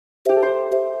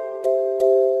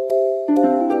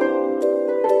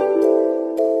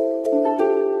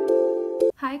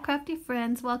crafty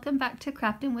friends, welcome back to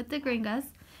Crafting with the Gringas.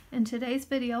 In today's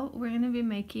video we're going to be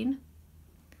making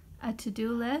a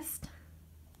to-do list.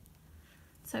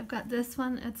 So I've got this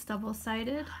one, it's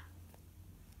double-sided,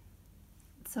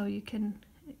 so you can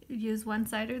use one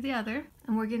side or the other.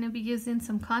 And we're going to be using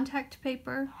some contact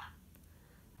paper,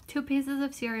 2 pieces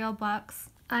of cereal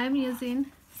box. I'm using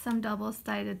some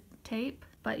double-sided tape,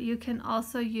 but you can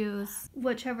also use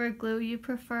whichever glue you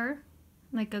prefer,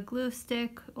 like a glue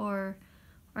stick or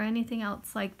anything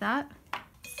else like that.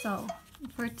 So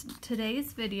for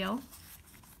today's video,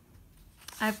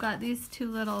 I've got these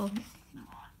 2 little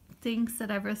things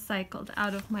that I've recycled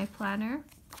out of my planner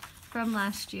from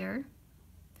last year.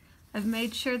 I've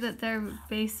made sure that they're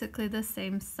basically the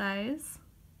same size.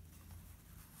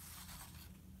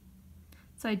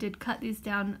 So I did cut these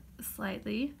down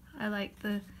slightly. I like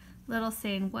the little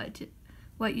saying,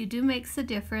 what you do makes a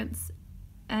difference,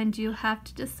 and you have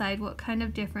to decide what kind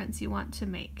of difference you want to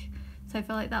make. So I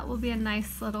feel like that will be a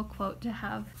nice little quote to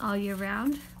have all year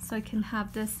round. So I can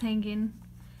have this hanging,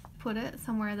 put it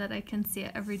somewhere that I can see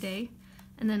it every day.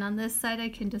 And then on this side I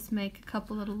can just make a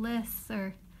couple little lists,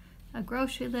 or a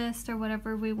grocery list, or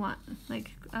whatever we want,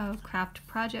 like a craft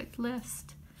project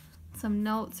list, some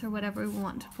notes, or whatever we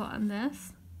want to put on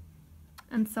this.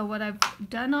 And so what I've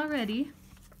done already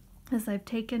is I've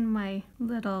taken my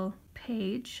little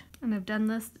page and I've done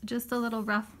this, just a little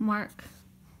rough mark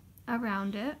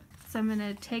around it. So I'm going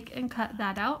to take and cut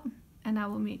that out, and I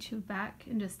will meet you back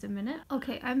in just a minute.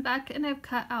 Okay, I'm back and I've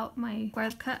cut out where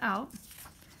I've cut out,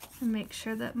 and make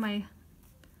sure that my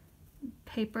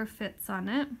paper fits on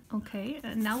it. Okay,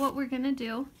 and now what we're going to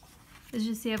do is,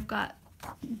 you see I've got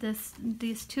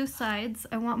these 2 sides.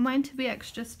 I want mine to be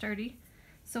extra sturdy.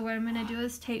 So what I'm going to do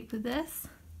is tape this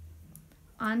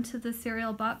onto the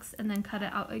cereal box and then cut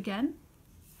it out again.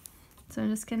 So I'm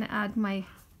just going to add my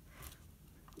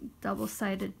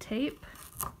double-sided tape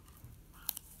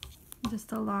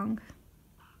just along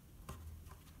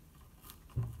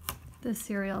the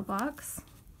cereal box.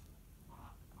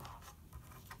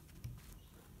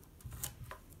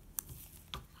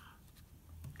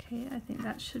 Okay, I think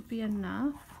that should be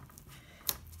enough.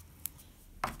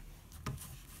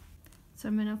 So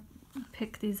I'm going to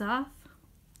pick these off.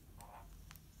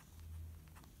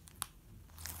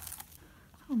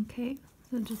 Okay,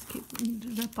 so just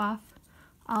rip off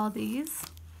all these.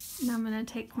 Now I'm going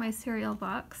to take my cereal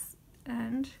box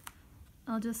and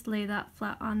I'll just lay that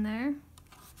flat on there.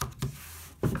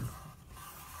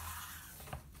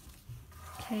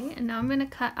 Okay, and now I'm going to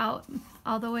cut out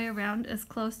all the way around as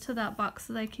close to that box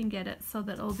as I can get it, so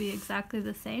that it'll be exactly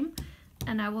the same,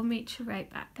 and I will meet you right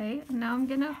back. Okay, and now I'm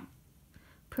going to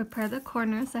prepare the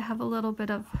corners. I have a little bit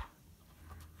of,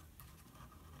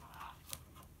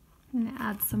 I'm going to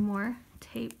add some more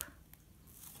tape.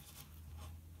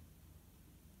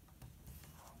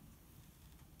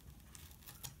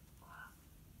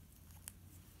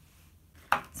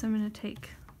 So I'm going to take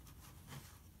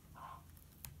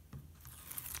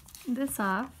this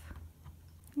off.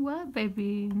 What,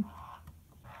 baby?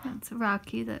 That's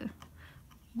Rocky that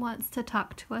wants to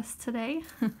talk to us today.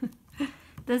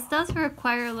 This does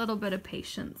require a little bit of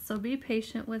patience, so be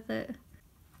patient with it.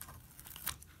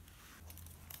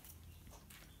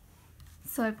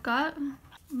 So I've got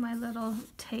my little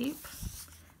tape,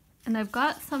 and I've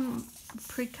got some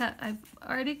pre-cut. I've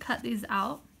already cut these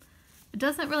out. It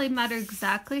doesn't really matter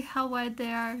exactly how wide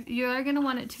they are. You are going to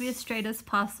want it to be as straight as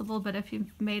possible, but if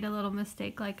you've made a little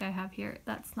mistake like I have here,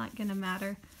 that's not going to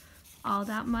matter all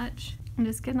that much. I'm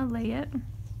just going to lay it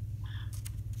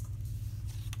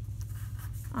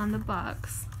on the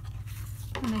box,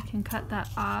 and I can cut that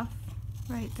off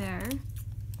right there.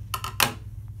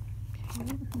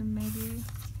 Okay, and maybe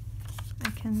I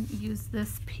can use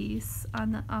this piece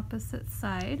on the opposite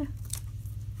side.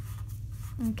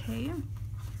 Okay,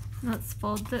 let's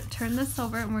fold it, turn this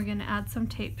over, and we're going to add some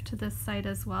tape to this side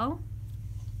as well.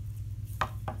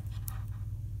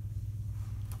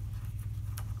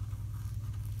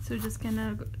 So we're just going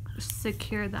to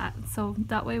secure that, so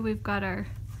that way we've got our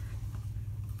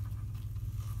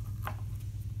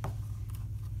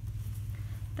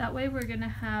we're going to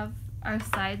have our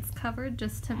sides covered,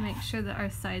 just to make sure that our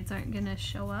sides aren't going to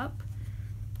show up.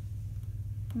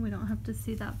 We don't have to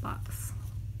see that box.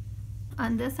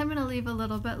 On this I'm going to leave a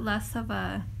little bit less of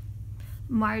a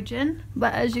margin,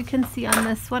 but as you can see on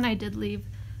this one I did leave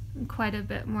quite a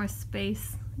bit more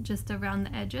space just around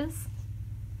the edges.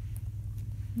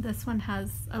 This one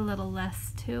has a little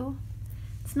less too.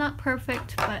 It's not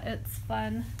perfect, but it's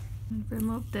fun.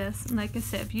 Remove this, and like I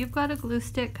said, if you've got a glue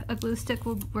stick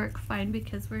will work fine,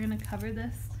 because we're going to cover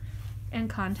this in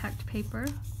contact paper.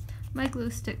 My glue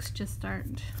sticks just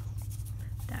aren't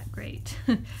that great.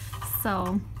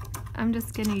 So I'm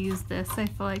just gonna use this. I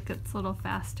feel like it's a little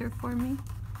faster for me.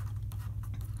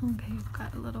 Okay, I've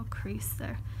got a little crease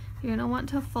there. You're gonna want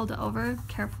to fold it over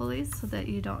carefully so that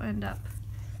you don't end up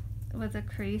with a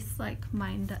crease like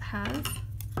mine that has.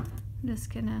 I'm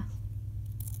just gonna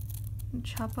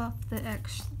chop off the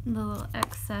little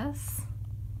excess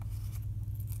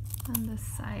on this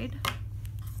side.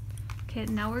 Okay,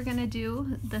 now we're gonna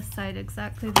do this side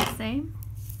exactly the same.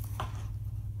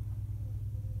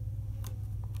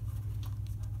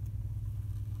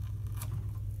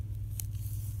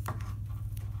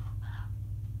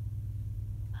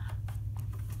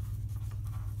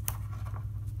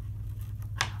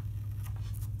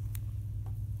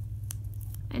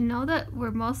 I know that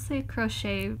we're mostly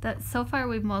crochet, that so far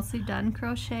we've mostly done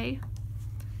crochet.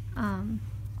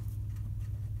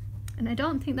 And I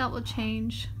don't think that will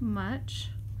change much,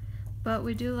 but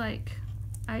we do like,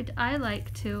 I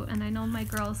like to, and I know my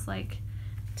girls like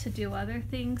to do other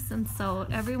things, and so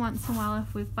every once in a while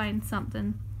if we find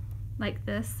something like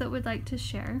this that we'd like to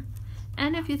share.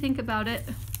 And if you think about it,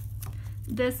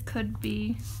 this could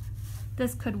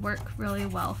work really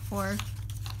well for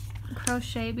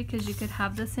crochet, because you could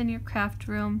have this in your craft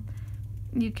room.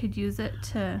 You could use it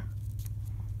to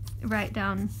write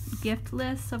down gift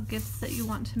lists of gifts that you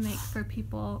want to make for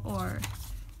people, or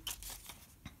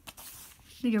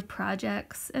your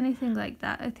projects, anything like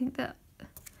that. I think that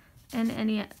in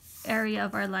any area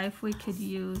of our life we could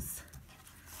use,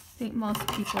 I think most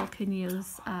people can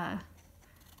use a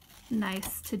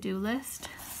nice to-do list.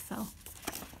 So,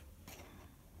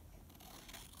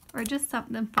 or just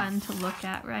something fun to look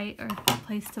at, right? Or a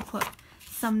place to put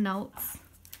some notes.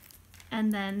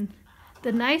 And then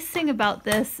the nice thing about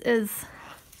this is,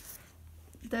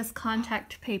 this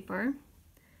contact paper,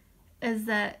 is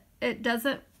that it does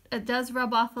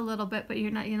rub off a little bit, but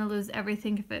you're not going to lose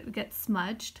everything if it gets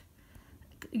smudged.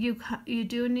 You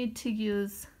do need to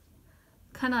use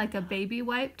kind of like a baby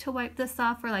wipe to wipe this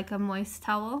off, or like a moist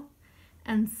towel.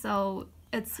 And so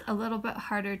it's a little bit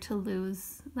harder to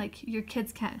lose, like your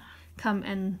kids can't come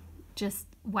and just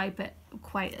wipe it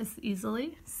quite as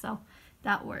easily. So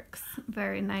that works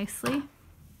very nicely.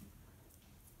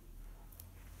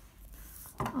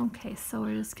 Okay, so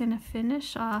we're just gonna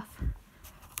finish off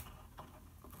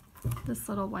this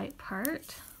little white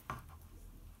part.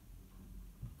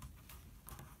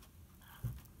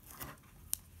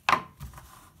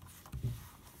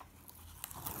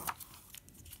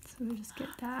 So we just get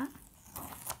that.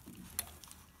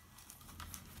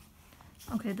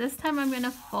 Okay, this time I'm going to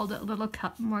fold it a little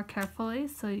more carefully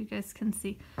so you guys can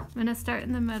see. I'm going to start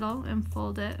in the middle and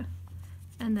fold it,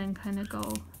 and then kind of go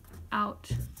out.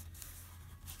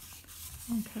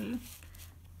 Okay,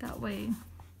 that way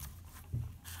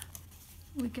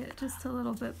we get just a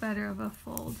little bit better of a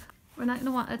fold. We're not going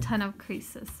to want a ton of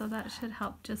creases, so that should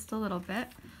help just a little bit.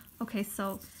 Okay,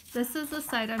 so this is the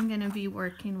side I'm going to be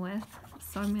working with.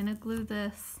 So I'm going to glue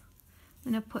this.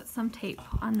 I'm going to put some tape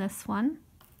on this one.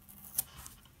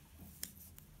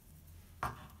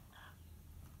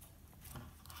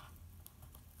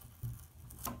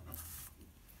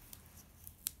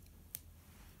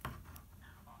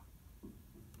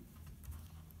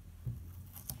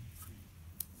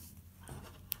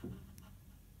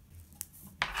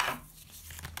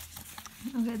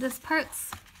 Okay, this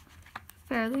part's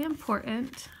fairly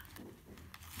important.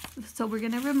 So we're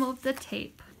going to remove the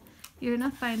tape. You're going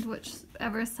to find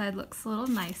whichever side looks a little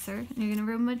nicer. And you're going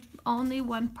to remove only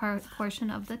one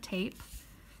portion of the tape.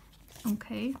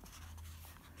 Okay,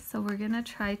 so we're going to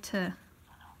try to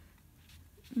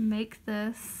make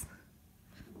this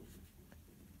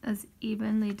as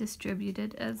evenly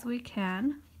distributed as we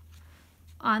can.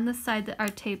 On the side that our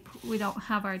tape, we don't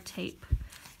have our tape.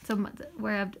 So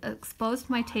where I've exposed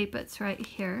my tape, it's right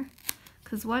here.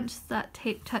 Because once that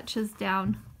tape touches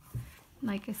down,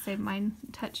 like I said, mine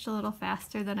touched a little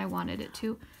faster than I wanted it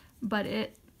to, but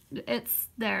it's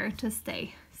there to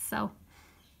stay. So,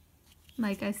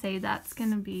 like I say, that's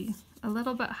going to be a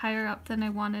little bit higher up than I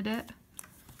wanted it,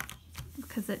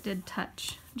 because it did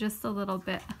touch just a little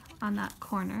bit on that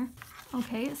corner.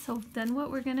 Okay, so then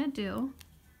what we're going to do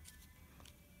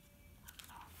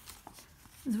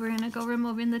is we're going to go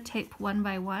removing the tape one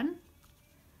by one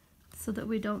so that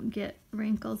we don't get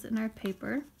wrinkles in our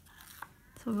paper.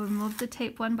 So we'll remove the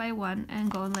tape one by one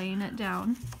and go laying it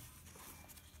down.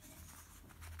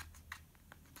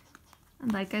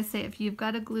 And like I say, if you've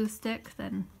got a glue stick,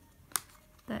 then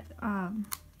that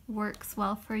works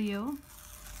well for you.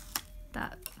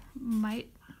 That might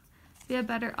be a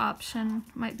better option,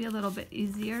 might be a little bit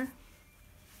easier.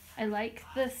 I like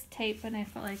this tape and I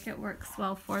feel like it works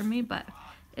well for me, but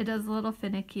it is a little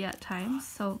finicky at times.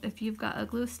 So if you've got a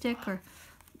glue stick, or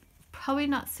probably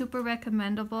not super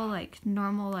recommendable like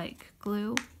normal like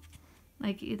glue,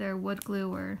 like either wood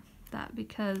glue or that,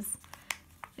 because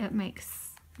it makes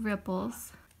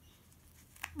ripples.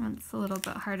 And it's a little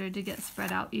bit harder to get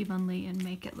spread out evenly and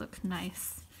make it look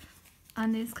nice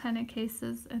on these kind of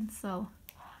cases. And so,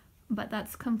 but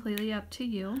that's completely up to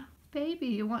you. Baby,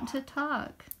 you want to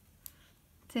talk?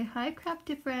 Say hi,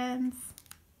 crafty friends.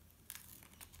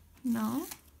 No?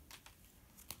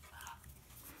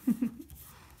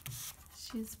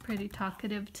 She's pretty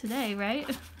talkative today, right?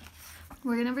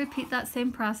 We're going to repeat that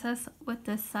same process with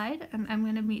this side, and I'm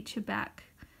going to meet you back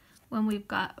when we've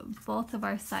got both of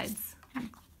our sides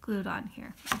glued on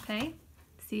here, okay?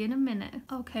 See you in a minute.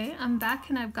 Okay, I'm back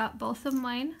and I've got both of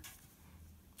mine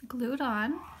glued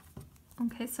on.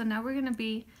 Okay, so now we're going to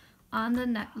be on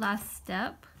the last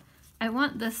step. I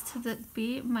want this to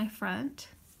be my front.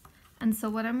 And so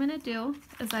what I'm going to do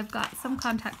is I've got some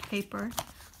contact paper,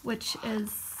 which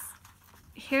is,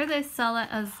 here they sell it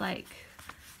as like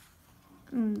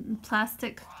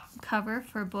plastic cover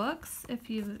for books, if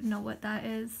you know what that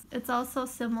is. It's also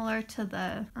similar to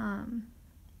the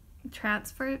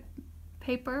transfer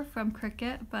paper from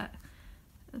Cricut, but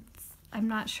I'm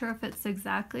not sure if it's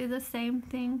exactly the same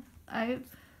thing. I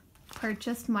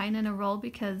purchased mine in a roll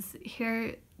because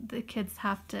here the kids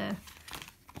have to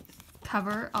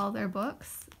cover all their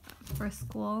books for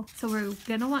school. So we're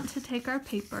gonna want to take our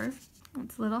paper.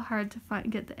 It's a little hard to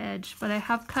get the edge, but I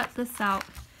have cut this out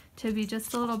to be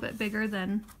just a little bit bigger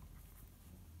than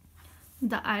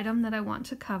the item that I want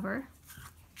to cover.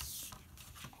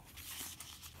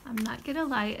 I'm not gonna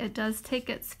lie, it does take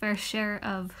its fair share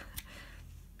of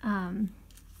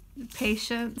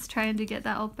patience trying to get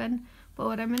that open. But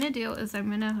what I'm gonna do is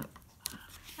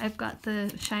I've got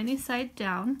the shiny side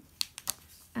down,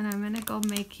 and I'm gonna go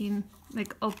making,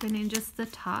 like opening just the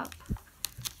top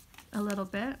a little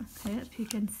bit, okay, if you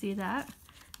can see that.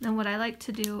 Then what I like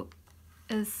to do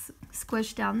is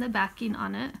squish down the backing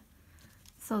on it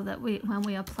so that when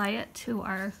we apply it to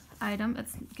our item,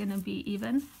 it's gonna be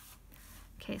even.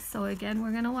 Okay, so again,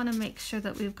 we're gonna wanna make sure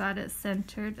that we've got it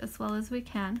centered as well as we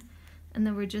can. And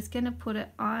then we're just gonna put it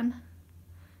on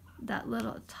that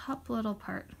top little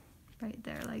part right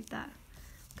there, like that.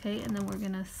 Okay, and then we're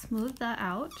gonna smooth that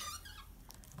out.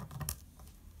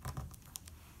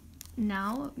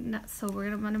 Now, so we're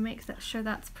gonna wanna make sure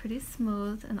that's pretty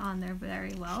smooth and on there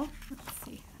very well. Let's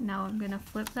see. Now I'm gonna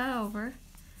flip that over.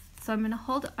 So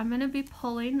I'm gonna be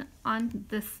pulling on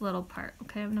this little part.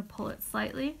 Okay, I'm gonna pull it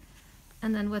slightly,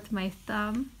 and then with my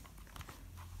thumb,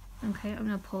 okay, I'm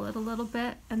gonna pull it a little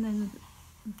bit, and then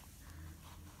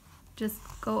just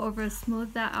go over and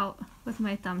smooth that out with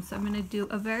my thumb. So I'm gonna do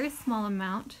a very small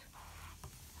amount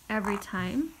every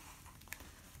time.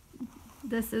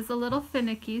 This is a little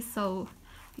finicky, so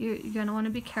you're gonna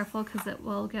wanna be careful because it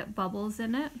will get bubbles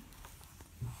in it.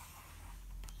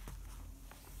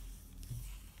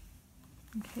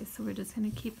 Okay, so we're just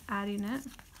gonna keep adding it.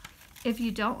 If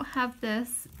you don't have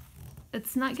this,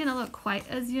 it's not gonna look quite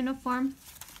as uniform,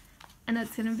 and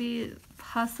it's gonna be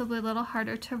possibly a little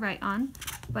harder to write on,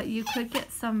 but you could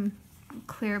get some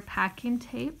clear packing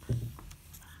tape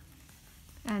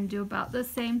and do about the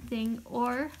same thing,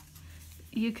 or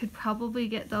you could probably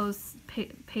get those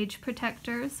page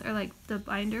protectors, or like the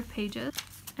binder pages,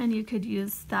 and you could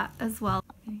use that as well.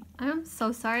 I'm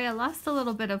so sorry, I lost a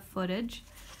little bit of footage,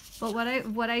 but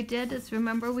what I did is,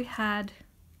 remember we had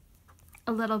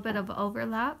a little bit of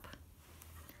overlap.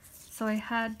 So I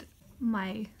had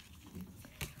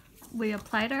we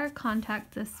applied our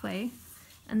contact this way,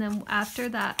 and then after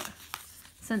that,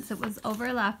 since it was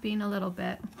overlapping a little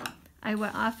bit, I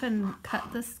went off and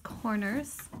cut the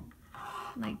corners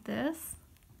like this.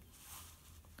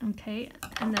 Okay,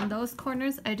 and then those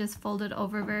corners I just folded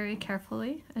over very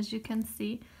carefully. As you can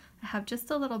see, I have just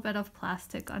a little bit of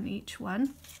plastic on each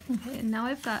one. Okay, and now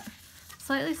I've got a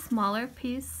slightly smaller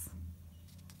piece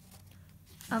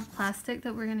of plastic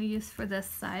that we're going to use for this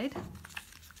side.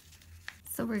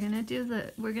 So we're going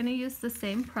to use the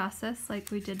same process like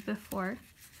we did before,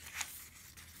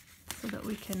 so that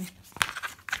we can,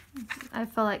 I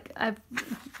feel like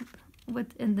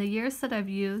in the years that I've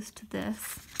used this,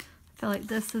 I feel like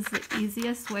this is the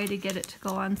easiest way to get it to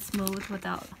go on smooth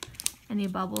without any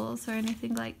bubbles or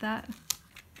anything like that.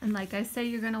 And like I say,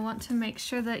 you're going to want to make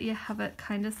sure that you have it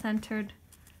kind of centered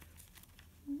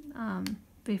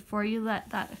before you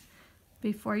let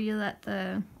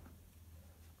the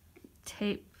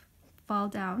tape fall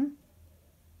down.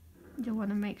 You want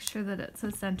to make sure that it's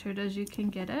as centered as you can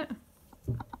get it.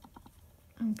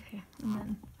 Okay, and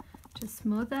then just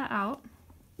smooth that out.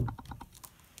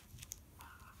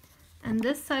 And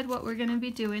this side, what we're going to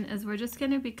be doing is we're just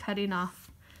going to be cutting off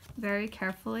very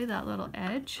carefully that little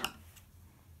edge.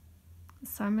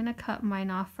 So I'm going to cut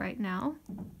mine off right now.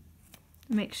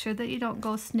 Make sure that you don't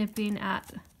go snipping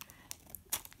at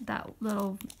that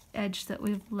little edge that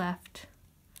we've left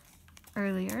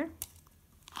earlier.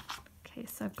 Okay,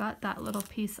 so I've got that little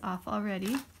piece off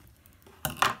already.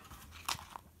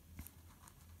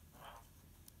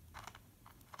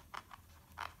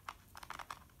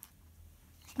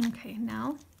 Okay,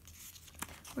 now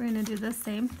we're going to do the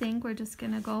same thing. We're just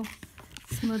going to go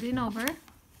smoothing over.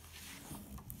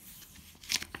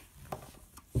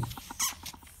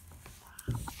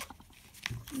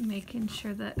 Making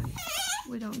sure that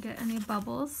we don't get any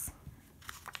bubbles.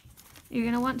 You're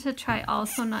going to want to try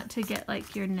also not to get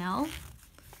like your nail,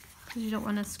 because you don't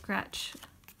want to scratch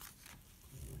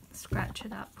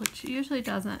it up, which usually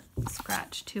doesn't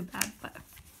scratch too bad, but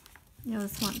you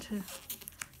just want to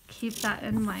keep that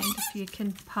in mind. If you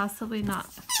can possibly not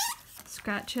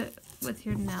scratch it with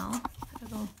your nail,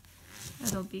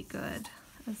 it'll be good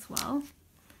as well.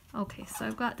 Okay, so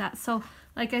I've got that. So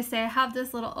like I say, I have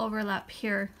this little overlap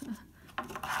here.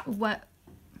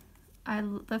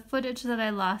 The footage that I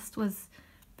lost was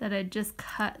that I just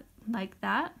cut like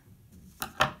that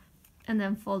and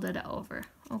then folded it over,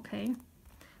 okay?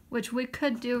 Which we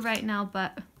could do right now,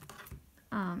 but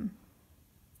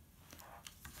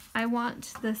I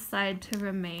want this side to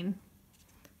remain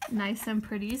nice and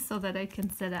pretty so that I can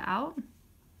sit it out.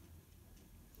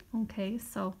 Okay,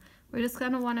 so we're just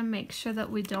going to want to make sure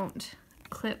that we don't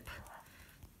clip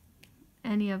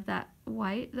any of that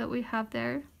white that we have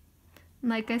there.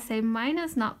 Like I say, mine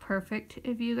is not perfect.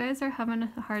 If you guys are having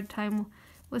a hard time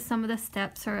with some of the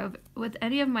steps or with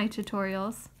any of my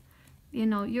tutorials, you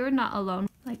know, you're not alone.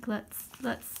 Like let's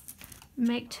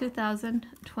make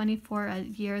 2024 a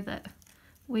year that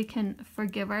we can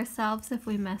forgive ourselves if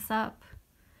we mess up,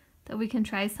 that we can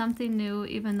try something new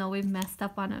even though we've messed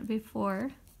up on it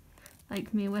before.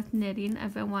 Like me with knitting,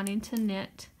 I've been wanting to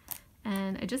knit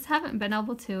and I just haven't been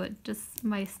able to.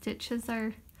 My stitches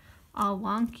are all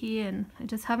wonky and I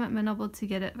just haven't been able to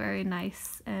get it very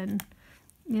nice. And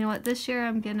you know what, this year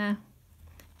I'm gonna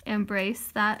embrace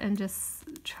that and just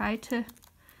try to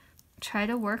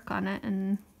work on it.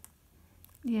 And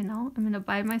you know, I'm gonna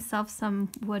buy myself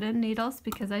some wooden needles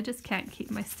because I just can't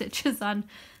keep my stitches on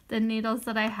the needles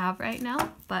that I have right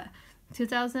now. But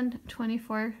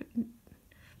 2024,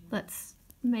 let's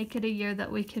make it a year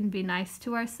that we can be nice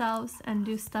to ourselves and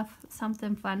do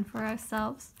something fun for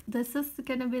ourselves. This is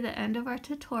going to be the end of our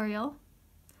tutorial.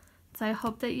 So I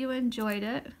hope that you enjoyed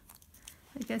it.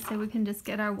 Like I said, we can just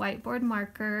get our whiteboard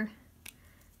marker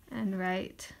and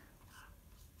write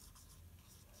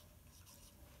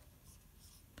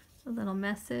a little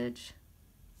message.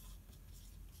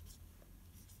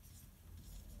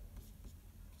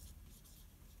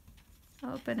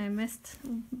 Oh, but I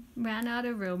ran out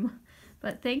of room.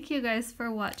 But thank you guys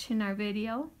for watching our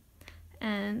video,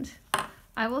 and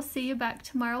I will see you back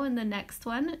tomorrow in the next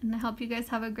one, and I hope you guys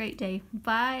have a great day.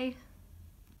 Bye!